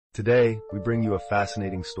Today, we bring you a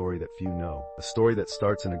fascinating story that few know, a story that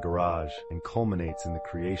starts in a garage and culminates in the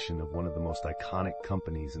creation of one of the most iconic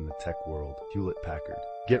companies in the tech world, Hewlett-Packard.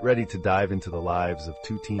 Get ready to dive into the lives of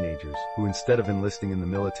two teenagers who, instead of enlisting in the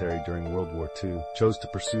military during World War II, chose to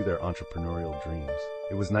pursue their entrepreneurial dreams.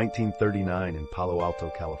 It was 1939 in Palo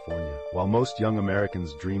Alto, California. While most young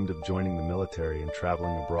Americans dreamed of joining the military and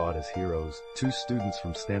traveling abroad as heroes, two students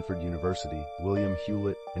from Stanford University, William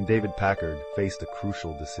Hewlett and David Packard, faced a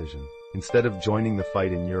crucial decision. Instead of joining the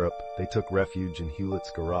fight in Europe, they took refuge in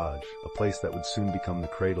Hewlett's garage, a place that would soon become the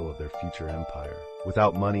cradle of their future empire.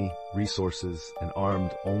 Without money, resources, and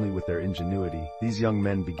armed only with their ingenuity, these young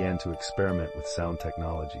men began to experiment with sound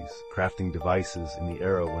technologies, crafting devices in the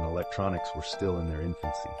era when electronics were still in their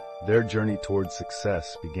infancy. Their journey towards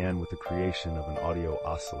success began with the creation of an audio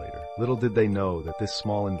oscillator. Little did they know that this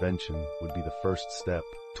small invention would be the first step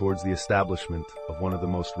towards the establishment of one of the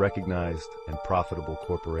most recognized and profitable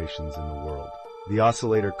corporations in the world. The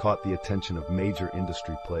oscillator caught the attention of major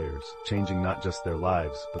industry players, changing not just their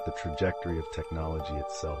lives, but the trajectory of technology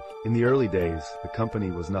itself. In the early days, the company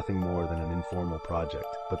was nothing more than an informal project,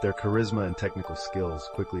 but their charisma and technical skills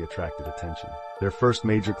quickly attracted attention. Their first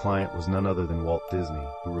major client was none other than Walt Disney,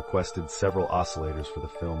 who requested several oscillators for the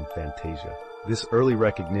film Fantasia. This early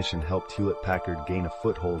recognition helped Hewlett-Packard gain a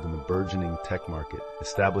foothold in the burgeoning tech market,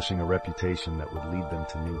 establishing a reputation that would lead them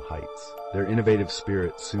to new heights. Their innovative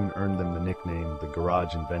spirit soon earned them the nickname the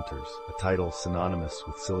Garage Inventors, a title synonymous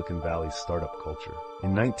with Silicon Valley's startup culture.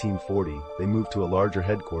 In 1940, they moved to a larger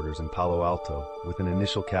headquarters in Palo Alto, with an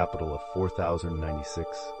initial capital of $4,096.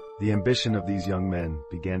 The ambition of these young men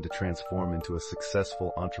began to transform into a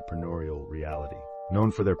successful entrepreneurial reality.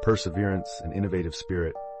 Known for their perseverance and innovative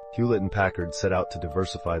spirit, Hewlett and Packard set out to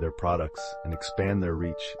diversify their products and expand their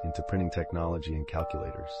reach into printing technology and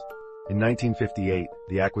calculators. In 1958,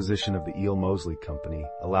 the acquisition of the E. L. Mosley Company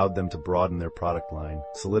allowed them to broaden their product line,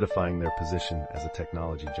 solidifying their position as a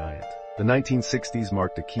technology giant. The 1960s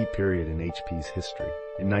marked a key period in HP's history.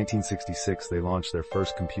 In 1966, they launched their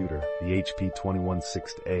first computer, the HP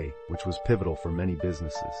 2160A, which was pivotal for many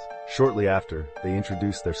businesses. Shortly after, they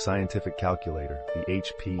introduced their scientific calculator, the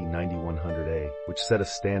HP 9100A, which set a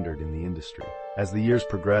standard in the industry. As the years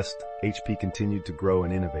progressed, HP continued to grow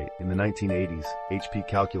and innovate. In the 1980s, HP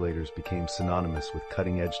calculators became synonymous with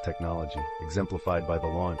cutting-edge technology, exemplified by the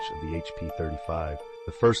launch of the HP 35,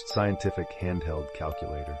 the first scientific handheld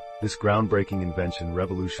calculator. This groundbreaking invention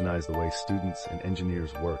revolutionized the way students and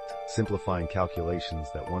engineers worked, simplifying calculations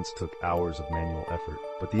that once took hours of manual effort.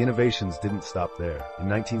 But the innovations didn't stop there. In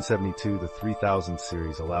 1972, the 3000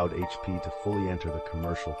 series allowed HP to fully enter the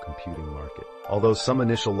commercial computing market. Although some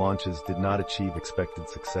initial launches did not achieve expected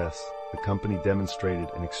success, the company demonstrated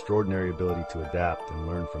an extraordinary ability to adapt and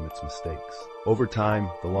learn from its mistakes. Over time,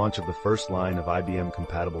 the launch of the first line of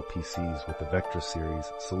IBM-compatible PCs with the Vectra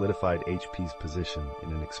series solidified HP's position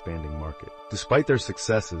in an expanding market. Despite their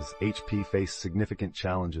successes, HP faced significant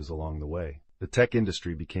challenges along the way. The tech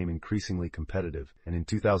industry became increasingly competitive, and in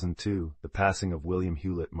 2002, the passing of William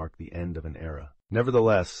Hewlett marked the end of an era.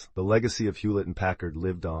 Nevertheless, the legacy of Hewlett and Packard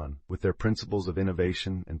lived on, with their principles of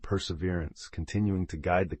innovation and perseverance continuing to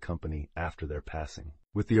guide the company after their passing.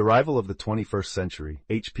 With the arrival of the 21st century,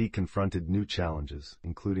 HP confronted new challenges,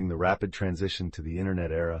 including the rapid transition to the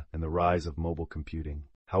Internet era and the rise of mobile computing.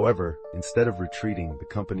 However, instead of retreating, the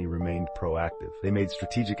company remained proactive. They made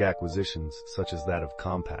strategic acquisitions, such as that of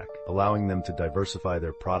Compaq, allowing them to diversify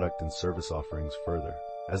their product and service offerings further.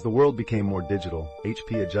 As the world became more digital,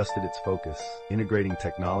 HP adjusted its focus, integrating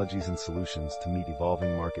technologies and solutions to meet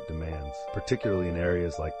evolving market demands, particularly in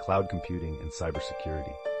areas like cloud computing and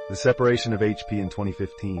cybersecurity. The separation of HP in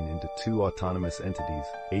 2015 into two autonomous entities,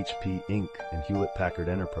 HP Inc. and Hewlett-Packard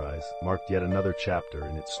Enterprise, marked yet another chapter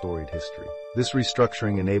in its storied history. This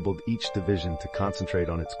restructuring enabled each division to concentrate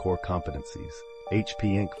on its core competencies.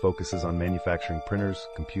 HP Inc. focuses on manufacturing printers,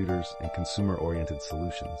 computers, and consumer-oriented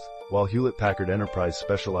solutions, while Hewlett-Packard Enterprise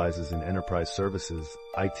specializes in enterprise services,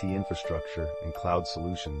 IT infrastructure, and cloud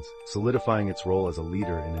solutions, solidifying its role as a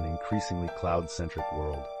leader in an increasingly cloud-centric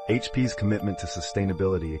world. HP's commitment to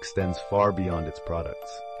sustainability extends far beyond its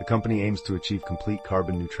products. The company aims to achieve complete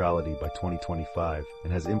carbon neutrality by 2025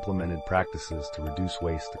 and has implemented practices to reduce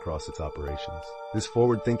waste across its operations. This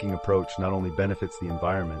forward-thinking approach not only benefits the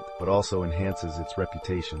environment, but also enhances its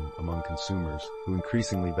reputation among consumers who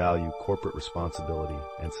increasingly value corporate responsibility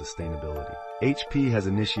and sustainability. HP has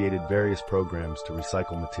initiated various programs to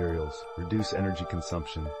recycle materials, reduce energy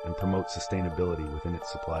consumption, and promote sustainability within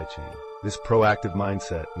its supply chain. This proactive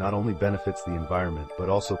mindset not only benefits the environment, but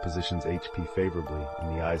also positions HP favorably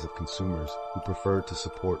in the eyes of consumers who prefer to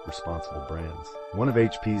support responsible brands. One of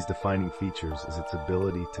HP's defining features is its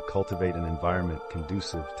ability to cultivate an environment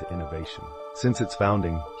conducive to innovation. Since its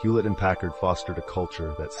founding, Hewlett and Packard fostered a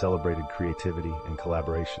culture that celebrated creativity and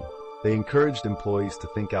collaboration. They encouraged employees to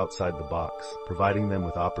think outside the box, providing them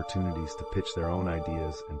with opportunities to pitch their own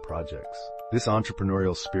ideas and projects. This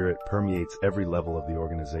entrepreneurial spirit permeates every level of the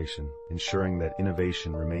organization, ensuring that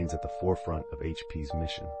innovation remains at the forefront of HP's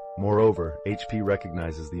mission. Moreover, HP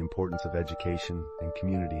recognizes the importance of education and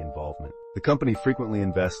community involvement. The company frequently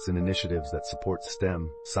invests in initiatives that support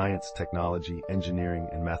STEM, science, technology, engineering,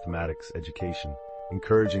 and mathematics education,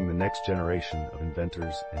 encouraging the next generation of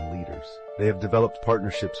inventors and leaders. They have developed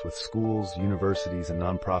partnerships with schools, universities, and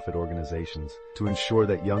nonprofit organizations to ensure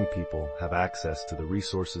that young people have access to the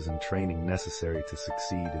resources and training necessary to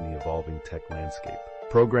succeed in the evolving tech landscape.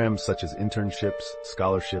 Programs such as internships,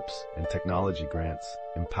 scholarships, and technology grants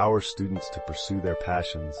empower students to pursue their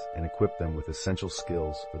passions and equip them with essential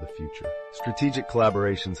skills for the future. Strategic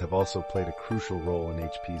collaborations have also played a crucial role in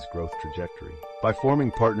HP's growth trajectory. By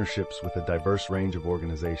forming partnerships with a diverse range of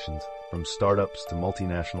organizations, from startups to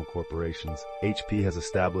multinational corporations, HP has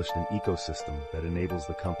established an ecosystem that enables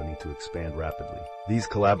the company to expand rapidly. These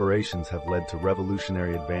collaborations have led to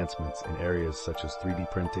revolutionary advancements in areas such as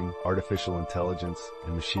 3D printing, artificial intelligence,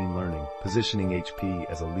 and machine learning, positioning HP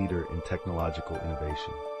as a leader in technological innovation.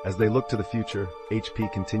 As they look to the future,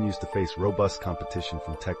 HP continues to face robust competition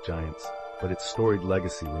from tech giants, but its storied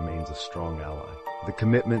legacy remains a strong ally. The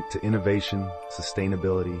commitment to innovation,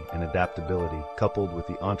 sustainability, and adaptability, coupled with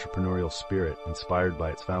the entrepreneurial spirit inspired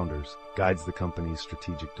by its founders, guides the company's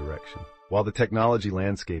strategic direction. While the technology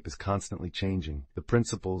landscape is constantly changing, the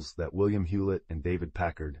principles that William Hewlett and David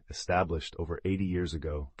Packard established over 80 years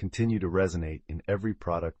ago continue to resonate in every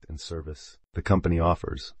product and service the company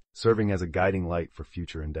offers, serving as a guiding light for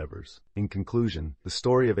future endeavors. In conclusion, the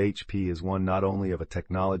story of HP is one not only of a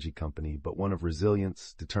technology company, but one of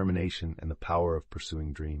resilience, determination, and the power of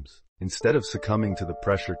pursuing dreams. Instead of succumbing to the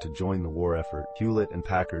pressure to join the war effort, Hewlett and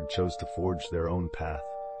Packard chose to forge their own path,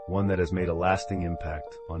 one that has made a lasting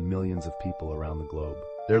impact on millions of people around the globe.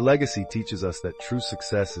 Their legacy teaches us that true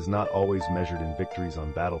success is not always measured in victories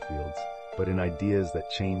on battlefields, but in ideas that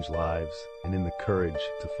change lives and in the courage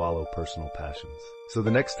to follow personal passions. So the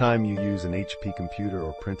next time you use an HP computer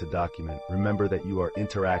or print a document, remember that you are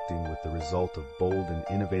interacting with the result of bold and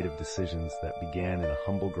innovative decisions that began in a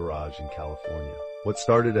humble garage in California. What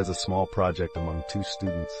started as a small project among two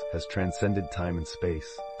students has transcended time and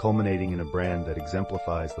space, culminating in a brand that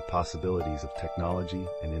exemplifies the possibilities of technology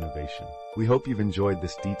and innovation. We hope you've enjoyed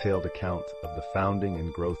this detailed account of the founding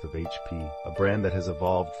and growth of HP, a brand that has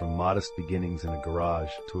evolved from modest beginnings in a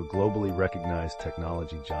garage to a globally recognized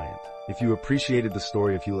technology giant. If you appreciated the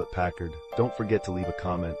story of Hewlett-Packard, don't forget to leave a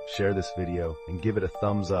comment, share this video, and give it a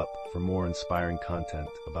thumbs up for more inspiring content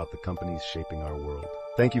about the companies shaping our world.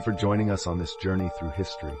 Thank you for joining us on this journey through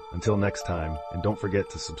history. Until next time, and don't forget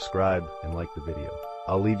to subscribe and like the video.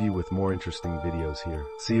 I'll leave you with more interesting videos here.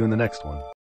 See you in the next one.